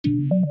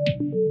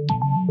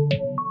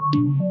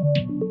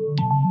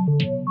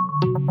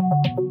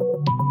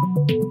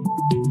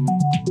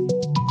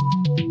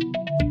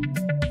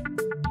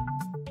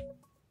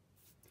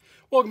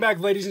Welcome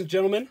back, ladies and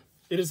gentlemen.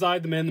 It is I,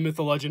 the man, the myth,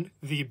 the legend,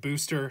 the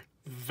booster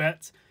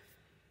vet.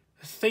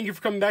 Thank you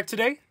for coming back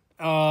today.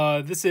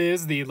 This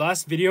is the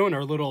last video in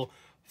our little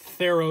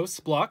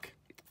Theros block.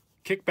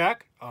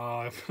 Kickback.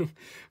 Of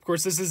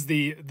course, this is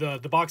the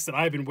box that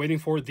I've been waiting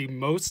for the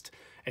most,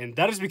 and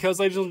that is because,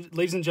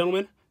 ladies and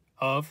gentlemen,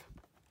 of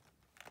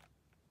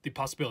the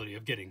possibility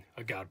of getting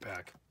a God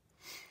Pack.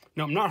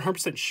 Now, I'm not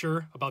 100%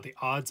 sure about the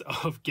odds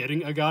of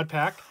getting a God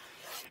Pack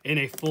in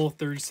a full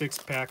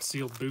 36-pack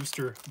sealed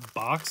booster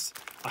box.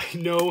 I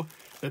know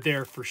that they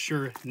are for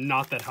sure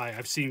not that high.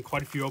 I've seen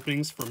quite a few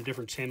openings from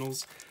different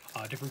channels,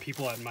 different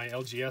people at my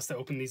LGS that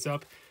open these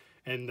up,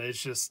 and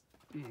it's just,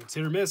 it's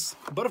hit or miss.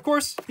 But of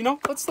course, you know,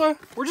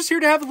 we're just here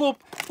to have a little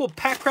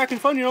pack cracking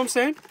fun, you know what I'm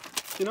saying?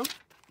 You know?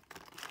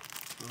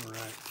 All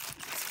right,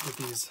 get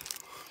these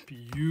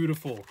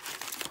beautiful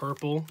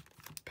purple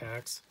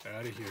packs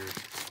out of here.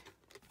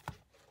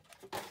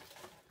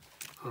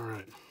 All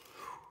right,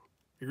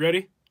 you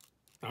ready?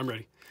 I'm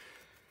ready.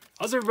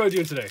 How's everybody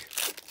doing today?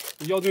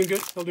 Are y'all doing good?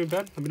 Y'all doing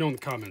bad? Let me know in the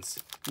comments.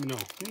 Let me know.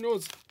 Let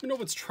me know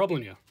what's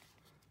troubling you.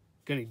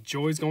 Got any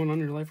joys going on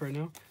in your life right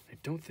now? I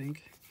don't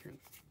think here in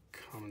the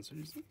comments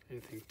there's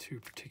anything too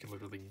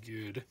particularly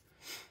good.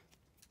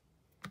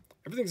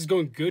 Everything's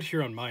going good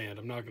here on my end,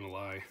 I'm not gonna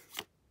lie.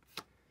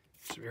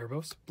 So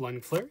Erebos,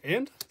 Blinding Flare,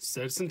 and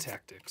Citizen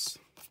Tactics.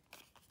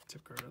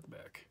 Tip card out the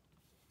back.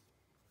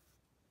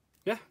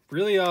 Yeah,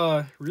 really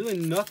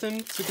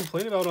nothing to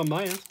complain about on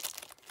my end.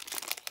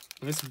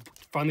 Nice,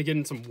 finally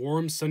getting some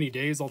warm, sunny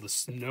days. All the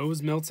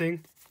snow's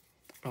melting.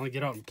 Finally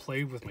get out and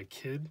play with my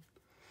kid.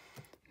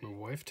 My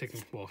wife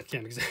taking, well, I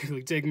can't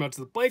exactly take him out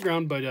to the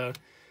playground, but,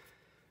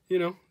 you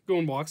know,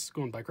 going walks,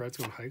 going bike rides,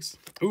 going hikes.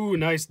 Ooh,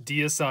 nice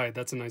DSI.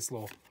 That's a nice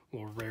little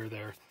rare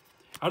there.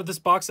 Out of this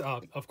box,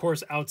 of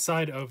course,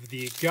 outside of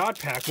the God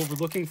Pack, what we're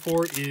looking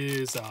for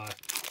is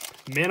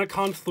Mana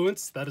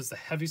Confluence. That is the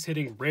heaviest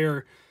hitting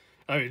rare,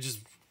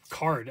 just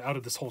card out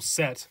of this whole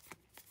set.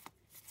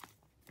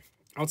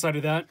 Outside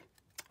of that,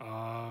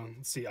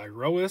 let's see,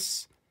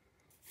 Iroas.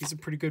 He's a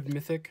pretty good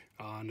mythic.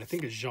 And I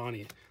think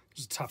Ajani.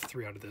 There's a top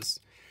 3 out of this.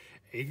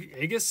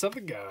 Aegis of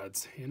the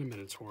Gods and a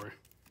Minotaur.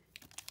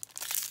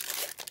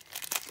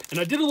 And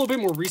I did a little bit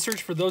more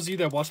research for those of you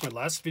that watched my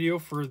last video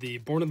for the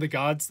Born of the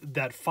Gods.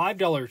 That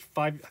 $5,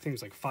 I think it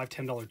was like $5,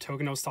 $10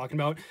 token I was talking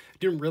about. I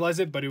didn't realize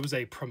it, but it was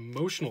a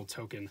promotional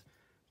token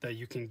that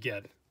you can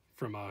get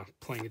from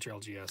playing at your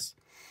LGS.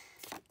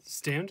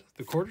 Stand,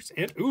 the quarters,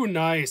 and ooh,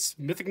 nice.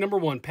 Mythic number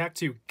 1, pack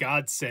 2,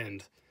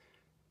 Godsend.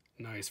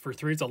 Nice. For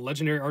 3, it's a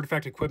legendary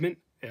artifact equipment.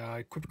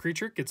 Equipped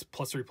creature gets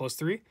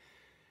 +3/+3.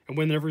 And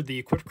whenever the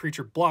equipped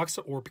creature blocks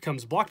or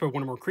becomes blocked by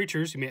one or more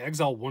creatures, you may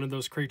exile one of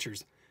those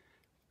creatures.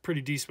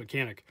 Pretty decent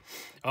mechanic.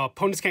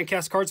 Opponents can't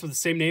cast cards with the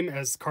same name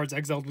as cards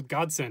exiled with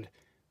Godsend.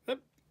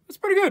 That's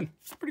pretty good.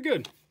 Pretty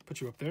good.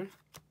 Put you up there.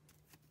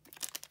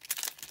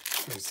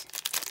 Nice.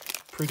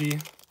 Pretty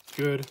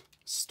good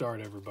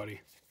start,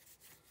 everybody.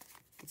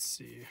 Let's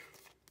see.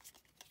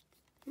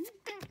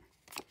 Got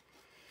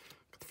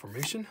the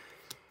formation,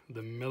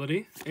 the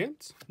melody, and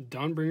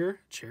Dawnbringer,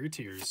 Cherry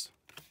Tears,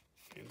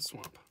 and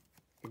Swamp.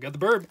 We got the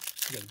burb.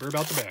 We got the burb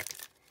out the back.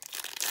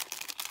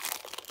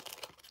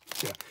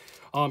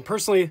 Yeah.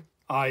 Personally,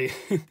 I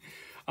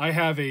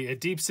have a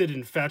deep-seated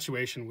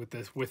infatuation with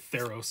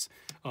Theros.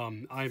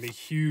 I'm a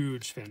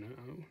huge fan.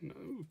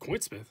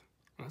 Coinsmith.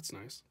 Oh, that's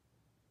nice.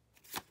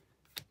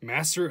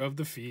 Master of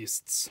the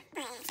Feasts.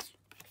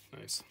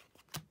 Nice.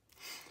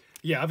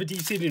 Yeah, I have a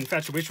deep-seated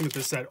infatuation with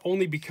this set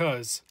only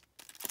because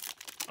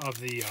of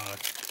the,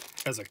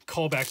 as a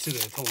callback to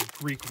the whole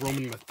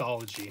Greek-Roman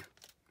mythology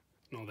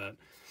and all that.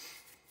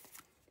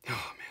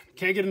 Oh, man.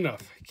 Can't get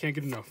enough. Can't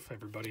get enough,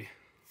 everybody.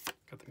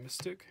 Got the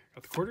Mystic.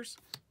 Got the quarters.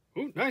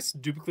 Ooh, nice.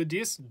 Duplicate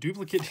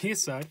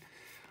DSI. I'll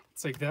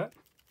take that.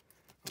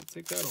 I'll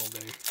take that all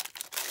day.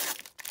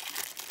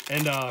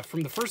 And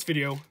from the first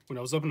video, when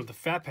I was opening up the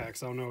fat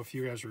packs, I don't know if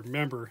you guys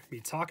remember me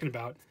talking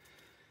about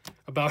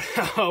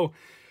how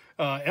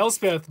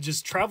Elspeth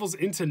just travels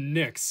into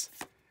Nyx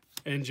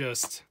and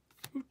just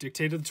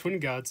dictated the twin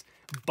gods,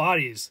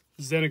 bodies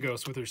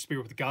Xenagos with her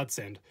spear with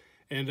Godsend.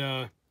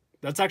 And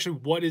that's actually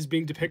what is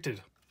being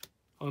depicted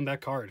on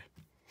that card.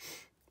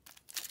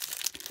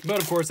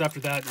 But of course, after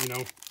that, you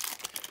know,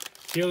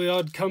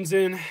 Heliod comes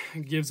in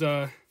and gives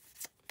what's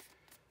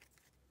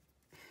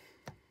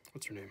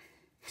her name?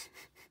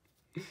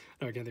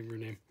 No, I can't think of her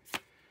name.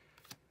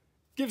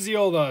 Gives the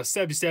old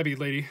stabby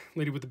lady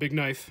with the big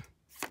knife.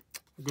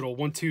 A good old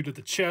 1-2 to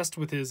the chest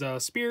with his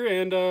spear,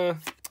 and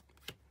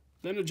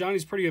then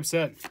Johnny's pretty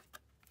upset.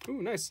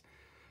 Ooh, nice.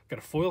 Got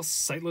a foil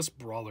Sightless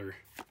Brawler.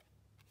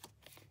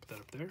 Put that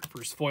up there.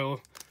 First foil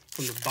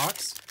from the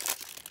box.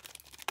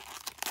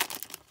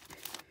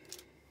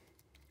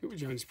 Ooh,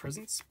 Johnny's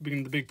presence.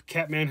 Being the big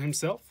Catman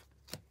himself.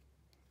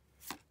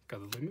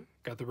 Got the Lima.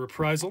 Got the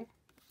Reprisal.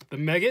 The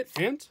Maggot,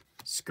 and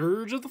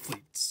Scourge of the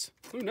Fleets.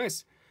 Ooh,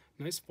 nice.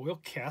 Nice foil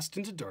Cast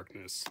into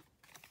Darkness.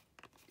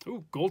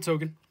 Ooh, gold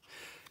token.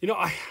 You know,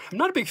 I'm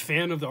not a big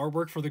fan of the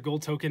artwork for the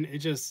gold token. It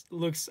just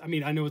looks, I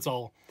mean, I know it's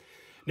all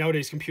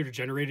nowadays computer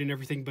generated and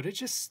everything, but it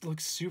just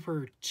looks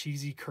super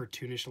cheesy,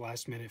 cartoonish,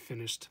 last minute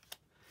finished.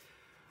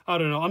 I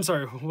don't know. I'm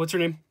sorry. What's your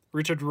name?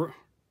 Richard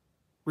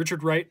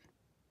Wright.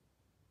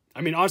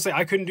 I mean, honestly,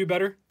 I couldn't do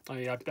better.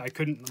 I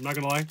couldn't. I'm not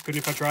gonna lie. Couldn't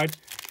if I tried.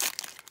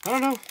 I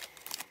don't know.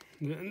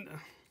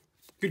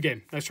 Good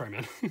game. Nice try,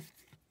 man.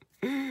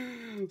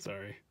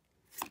 Sorry.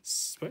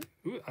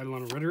 Ooh,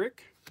 Eidolon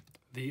Rhetoric,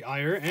 the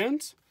Ire,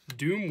 and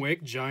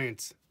Doomwake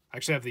Giant. I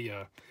actually have the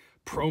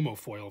promo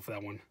foil for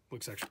that one.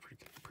 Looks actually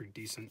pretty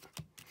decent.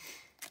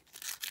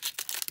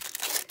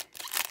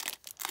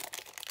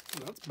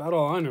 That's about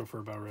all I know for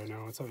about right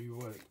now. I'll tell you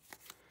what.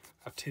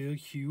 I'll tell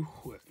you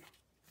what.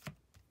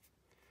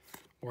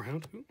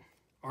 Warhound, ooh.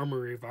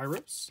 Armory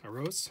Virus,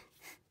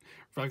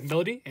 Frog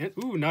Melody, and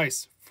ooh,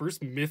 nice.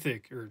 First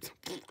mythic,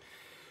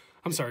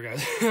 I'm sorry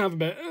guys, I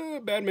have a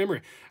bad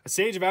memory. A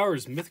Sage of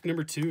Hours, mythic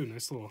number 2.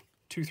 Nice little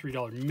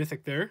 $2-3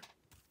 mythic there.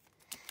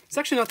 It's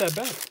actually not that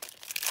bad.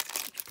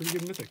 Pretty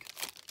good mythic.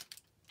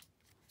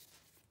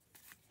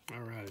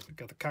 Alright, we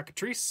got the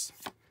Cockatrice,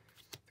 the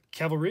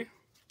Cavalry.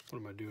 What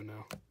am I doing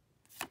now?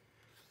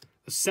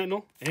 The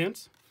Sentinel, and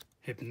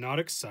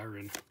Hypnotic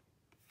Siren.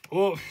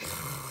 Oh,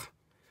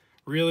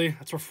 really?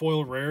 That's our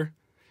foil rare?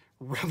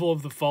 Rebel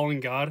of the Fallen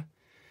God.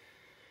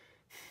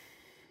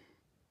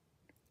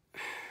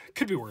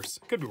 Could be worse.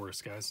 Could be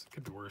worse, guys.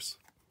 Could be worse.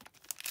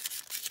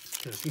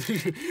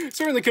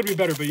 Certainly could be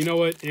better, but you know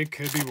what? It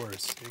could be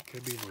worse. It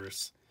could be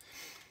worse.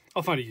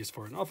 I'll find a use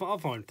for it. I'll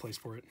find a place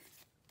for it.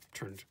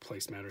 Turn to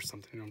placemat or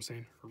something, you know what I'm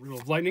saying? A Riddle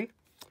of Lightning.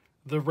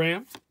 The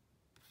Ram.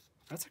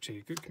 That's actually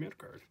a good command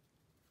card.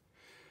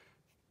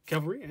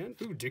 Cavalry, and,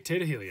 ooh,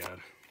 Dictate of Heliod.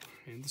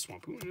 And the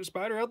Swamp. Ooh, and a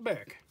Spider out the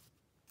back.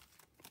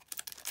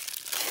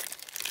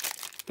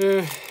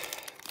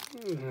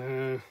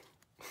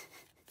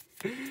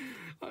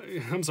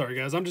 I'm sorry,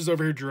 guys. I'm just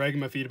over here dragging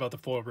my feet about the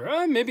foil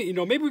rare. Maybe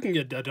we can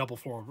get a double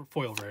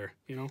foil rare,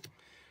 you know?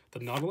 The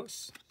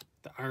Nautilus,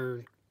 the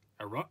Iron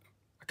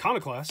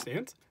Iconoclast,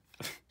 and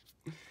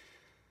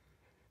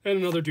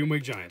another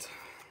Doomwake Giant.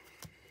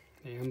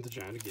 And the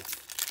Giant again.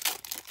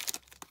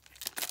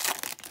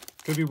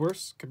 Could be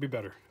worse, could be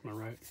better. Am I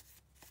right?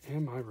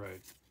 Am I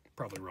right?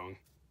 Probably wrong.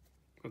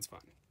 That's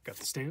fine. Got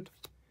the Stand,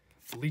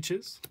 the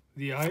Leeches,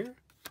 the Ire.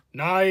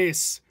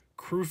 Nice!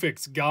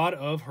 Krufix, God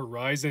of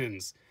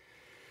Horizons.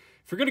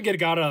 If you're going to get a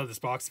god out of this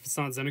box, if it's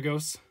not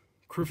Xenagos,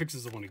 Krufix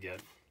is the one to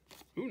get.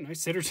 Ooh,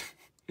 nice Satyr.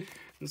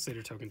 The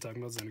Satyr token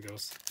talking about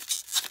Xenagos.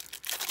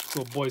 This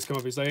little boys come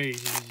up, he's like, hey, you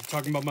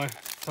talking about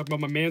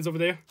my mans over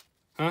there?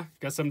 Huh?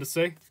 Got something to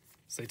say?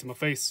 Say it to my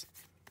face.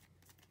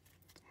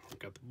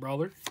 Got the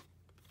Brawler.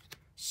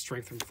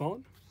 Strength from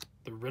Fallen.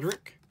 The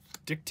Rhetoric.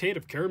 Dictate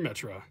of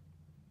Karametra.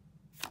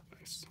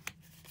 Nice.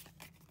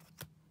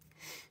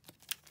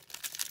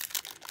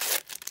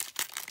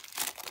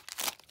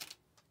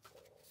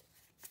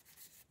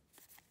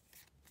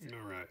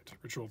 Alright.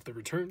 Ritual of the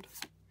Returned.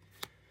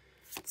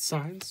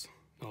 Signs.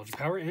 Knowledge of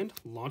Power. And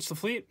Launch the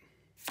Fleet.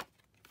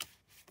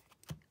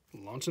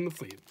 Launching the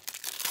fleet.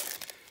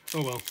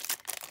 Oh well.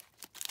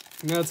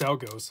 That's how it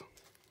goes.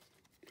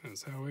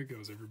 That's how it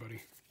goes,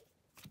 everybody.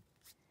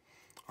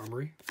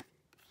 Armory.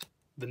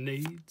 The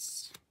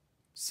Nades.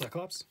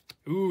 Cyclops.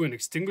 Ooh, and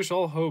Extinguish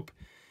All Hope.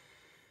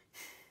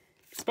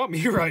 It's about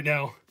me right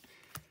now.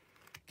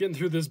 Getting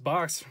through this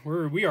box.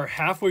 We are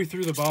halfway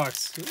through the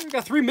box. We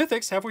got 3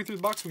 mythics. Halfway through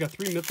the box, we got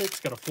 3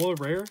 mythics. Got a full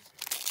rare.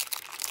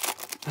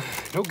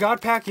 No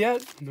god pack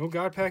yet. No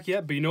god pack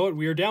yet. But you know what?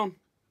 We are down.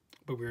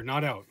 But we are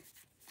not out.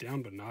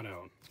 Down, but not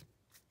out.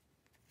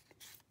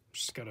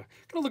 Just gotta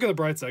look at the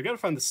bright side. Gotta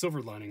find the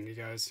silver lining, you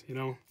guys. You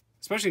know,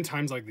 especially in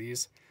times like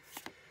these.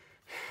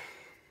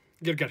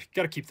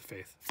 Gotta keep the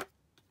faith.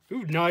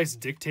 Ooh, nice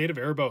Dictate of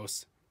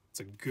Erebos. It's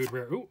a good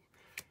rare. Ooh,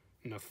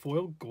 and a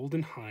foil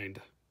Golden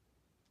Hind.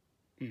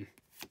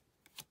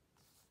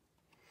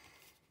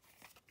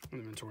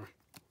 Inventory.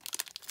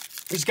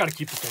 You just gotta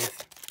keep the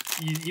faith,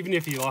 even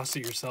if you lost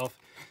it yourself.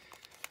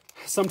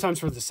 Sometimes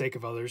for the sake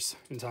of others,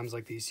 in times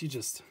like these, you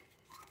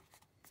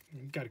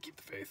gotta keep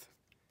the faith.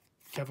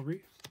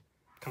 Cavalry,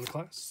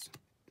 Iconoclast.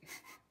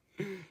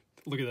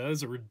 Look at that.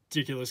 That's a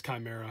ridiculous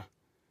chimera.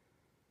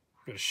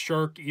 Got a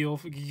shark, eel.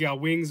 You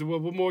got wings.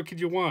 What more could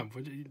you want?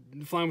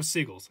 Flying with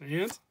seagulls.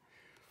 And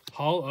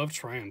Hall of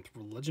Triumph.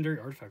 Legendary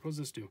artifact. What does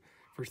this do?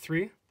 For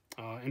 3,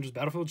 enters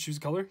battlefield, choose a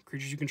color.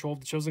 Creatures you control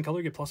of the chosen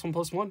color get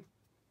 +1/+1.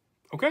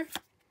 Okay.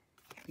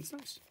 That's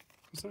nice.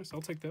 That's nice.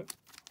 I'll take that.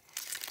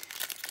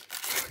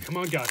 Come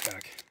on, God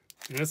pack.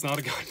 That's not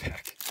a God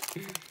pack.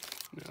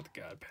 Not the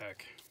God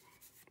pack.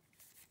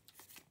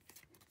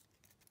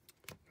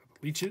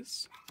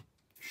 Leeches.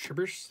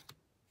 Shivers.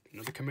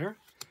 Another Chimera.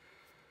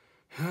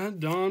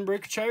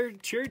 Dawnbreaker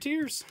Cherry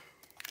Tears.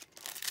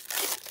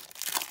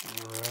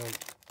 Alright.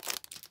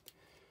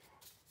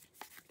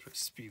 Try to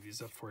speed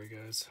these up for you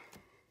guys.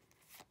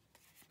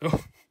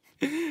 Oh.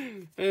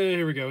 Hey,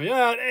 here we go.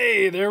 Yeah,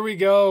 hey, there we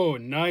go.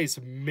 Nice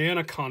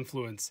Mana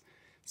Confluence.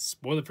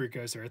 Spoiler for you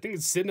guys there. I think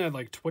it's sitting at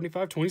like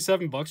 25,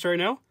 27 bucks right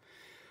now.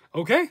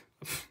 Okay.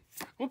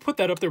 I'm gonna put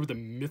that up there with the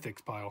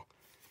Mythics pile.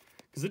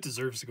 because it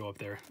deserves to go up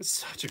there. It's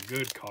such a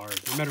good card,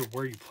 no matter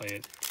where you play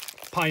it.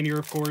 Pioneer,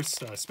 of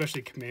course,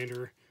 especially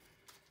Commander.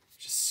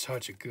 Just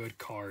such a good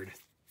card.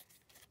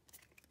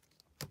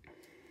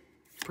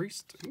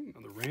 Priest, ooh,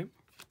 another Ram.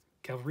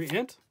 Cavalry,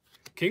 and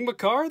King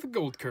Makar, the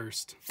Gold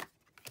Cursed.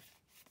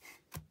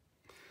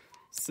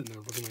 Sitting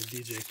there looking like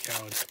DJ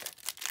Khaled.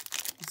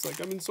 It's like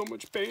I'm in so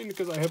much pain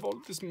because I have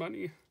all this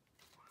money.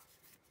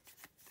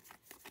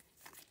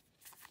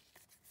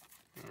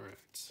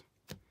 Alright.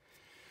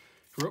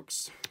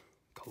 Heroics,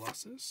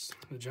 Colossus,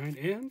 the Giant,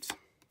 and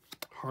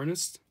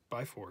Harnessed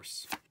by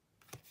Force.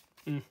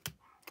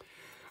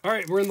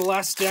 Alright, we're in the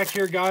last stack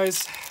here,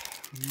 guys.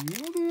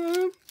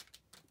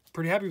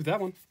 Pretty happy with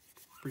that one.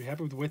 Pretty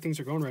happy with the way things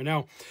are going right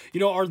now. You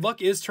know, our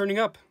luck is turning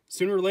up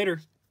sooner or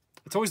later.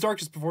 It's always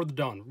darkest before the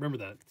dawn. Remember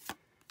that.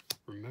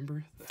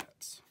 Remember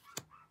that.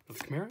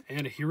 Another Chimera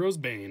and a Hero's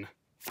Bane.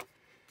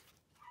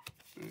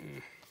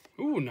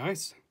 Ooh,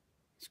 nice.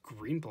 It's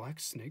green-black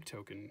snake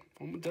token.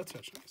 One with Death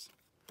Touch. Nice.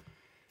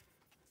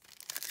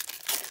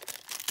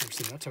 Never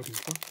seen that token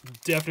before.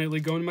 Definitely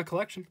going to my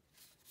collection.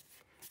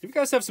 If you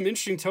guys have some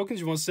interesting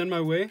tokens you want to send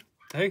my way,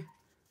 hey,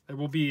 there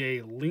will be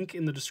a link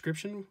in the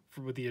description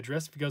with the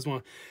address. If you guys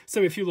want to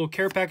send me a few little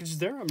care packages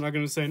there, I'm not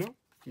going to say no.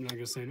 I'm not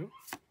going to say no.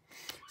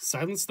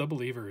 Silence the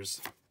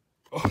Believers.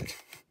 Oh.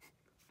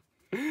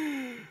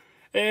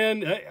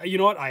 And you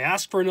know what? I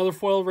asked for another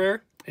foil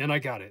rare, and I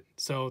got it.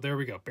 So there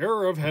we go.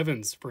 Bearer of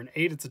Heavens. For an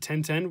 8, it's a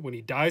 10/10. When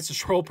he dies,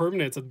 destroy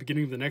permanents at the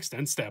beginning of the next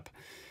end step.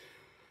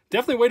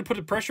 Definitely a way to put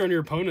the pressure on your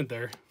opponent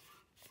there.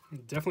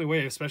 Definitely a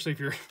way, especially if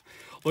you're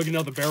looking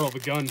out the barrel of a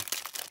gun.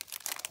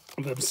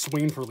 Of them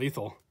swinging for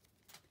lethal.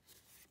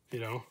 You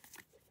know?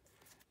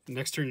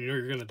 Next turn, you know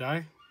you're going to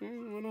die.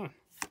 Why not?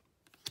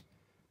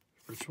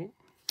 Ritual.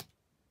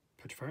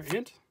 Petrifier.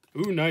 And,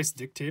 ooh, nice.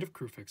 Dictative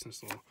Crew Fix.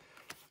 Nice little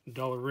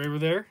dollar raver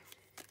there.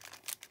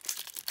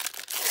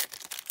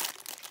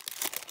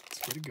 Let's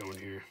get it going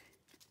here.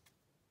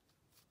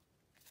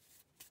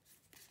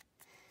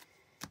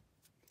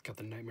 Got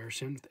the Nightmare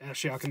Shin with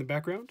Ashiok in the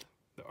background.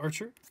 The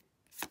Archer.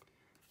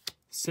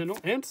 Sentinel.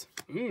 And,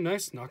 ooh,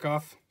 nice.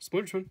 Knockoff.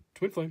 Splinter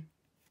Twin Flame.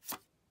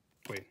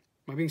 Wait,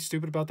 am I being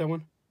stupid about that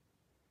one?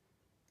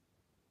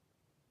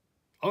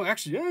 Oh,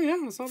 actually, yeah,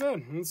 that's not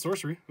bad. That's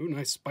sorcery. Ooh,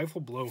 nice.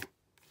 Spiteful Blow.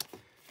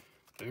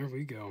 There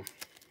we go.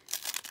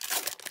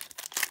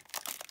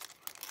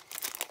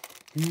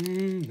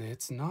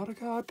 It's not a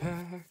god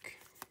pack.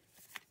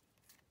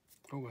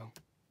 Oh well.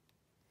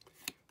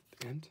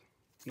 And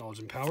Knowledge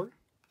and Power.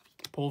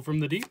 Pull from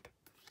the Deep.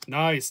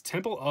 Nice.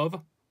 Temple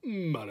of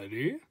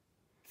Melody.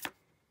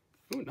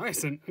 Ooh,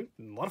 nice. And a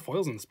lot of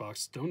foils in this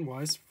box.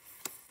 Stonewise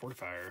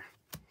Fortifier.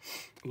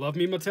 Love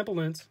me my temple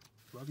lands.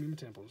 Love me my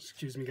temples.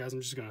 Excuse me, guys.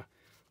 I'm just going to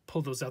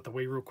pull those out the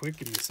way real quick.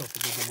 Give myself a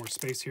little bit more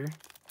space here.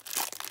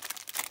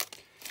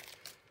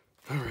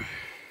 All right.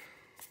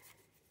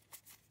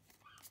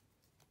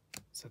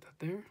 Set that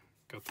there.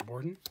 Got the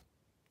Warden,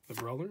 the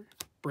Brawler,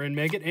 Brand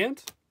Maggot,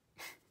 and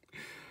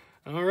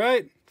all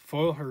right,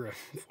 foil.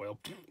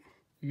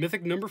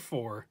 Mythic number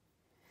 4.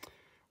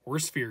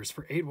 Worst Fears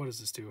for 8. What does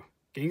this do?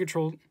 Gain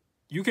control.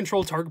 You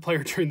control target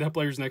player during that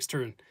player's next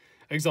turn.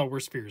 Exile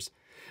Worst Fears.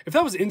 If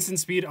that was instant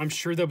speed, I'm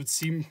sure that would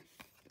see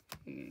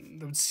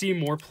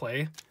more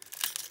play.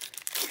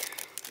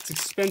 It's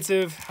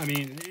expensive. I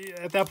mean,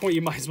 at that point,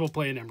 you might as well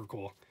play an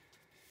Emrakul.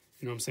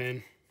 You know what I'm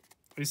saying?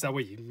 At least that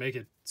way you make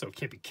it so it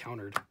can't be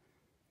countered.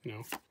 You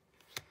know?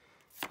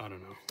 I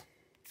don't know.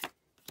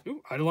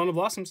 Ooh, Eidolon of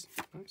Blossoms.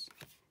 Nice.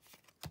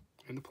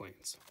 And the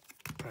Plains.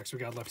 Packs we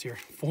got left here.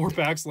 4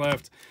 packs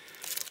left.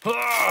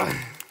 Ah!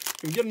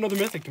 Can we get another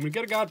Mythic? Can we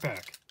get a God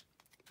pack?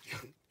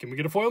 Can we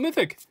get a foil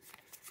Mythic?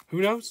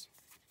 Who knows?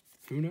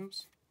 Who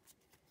knows?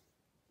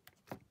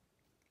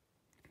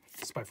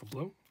 Spiteful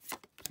Blow.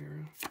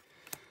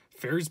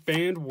 Fair's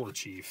Band War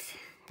Chief.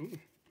 Ooh,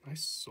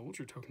 nice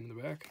soldier token in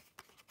the back.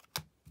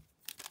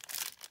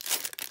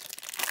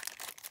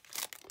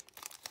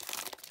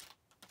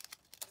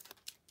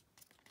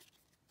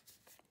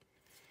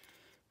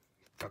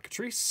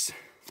 Cockatrice.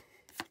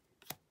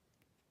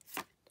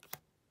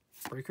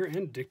 Breaker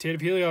and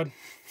Dictative Heliod.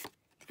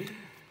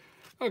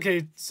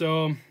 Okay,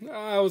 so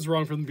I was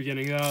wrong from the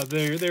beginning.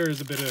 There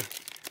is a bit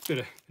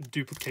of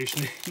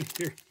duplication in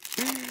here,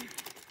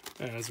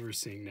 as we're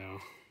seeing now.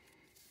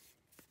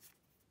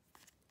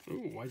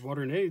 Ooh,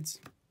 Whitewater Nades.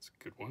 That's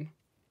a good one.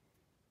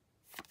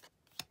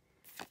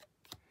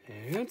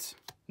 And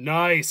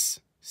nice,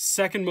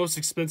 second most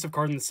expensive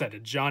card in the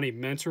set, Johnny,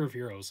 Mentor of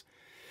Heroes.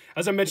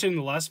 As I mentioned in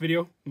the last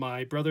video,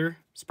 my brother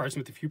surprised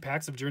me with a few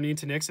packs of Journey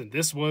into Nyx, and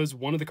this was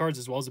one of the cards,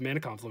 as well as a Mana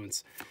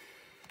Confluence.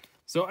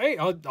 So, hey,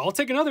 I'll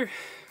take another.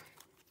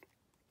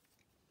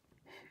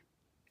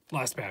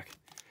 Last pack.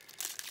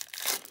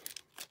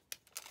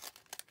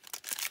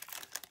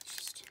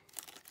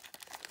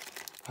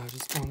 I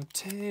just want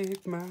to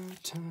take my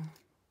time.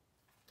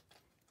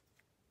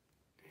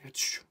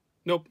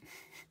 Nope.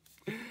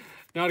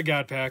 Not a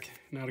God pack.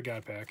 Not a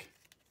God pack.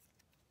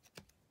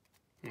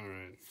 All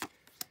right.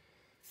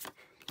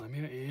 Let me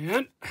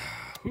in.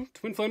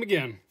 Twin Flame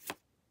again.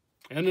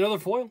 And another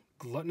foil,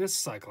 Gluttonous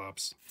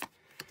Cyclops.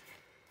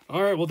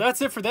 All right, well,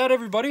 that's it for that,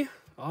 everybody.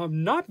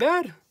 Not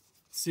bad. Let's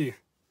see.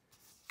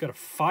 Got a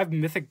 5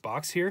 mythic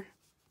box here.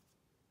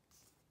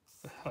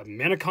 A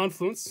Mana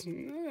Confluence,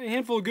 a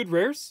handful of good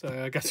rares.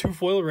 I got 2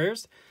 foil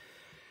rares.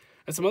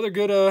 And some other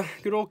good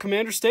old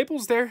Commander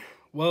staples there.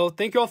 Well,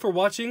 thank you all for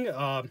watching.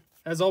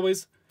 As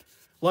always,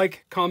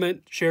 like,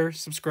 comment, share,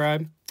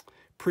 subscribe.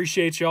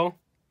 Appreciate y'all.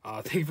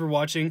 Thank you for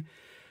watching.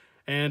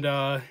 And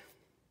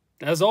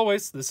as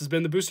always, this has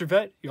been the Booster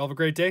Vet. You all have a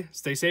great day.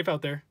 Stay safe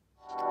out there.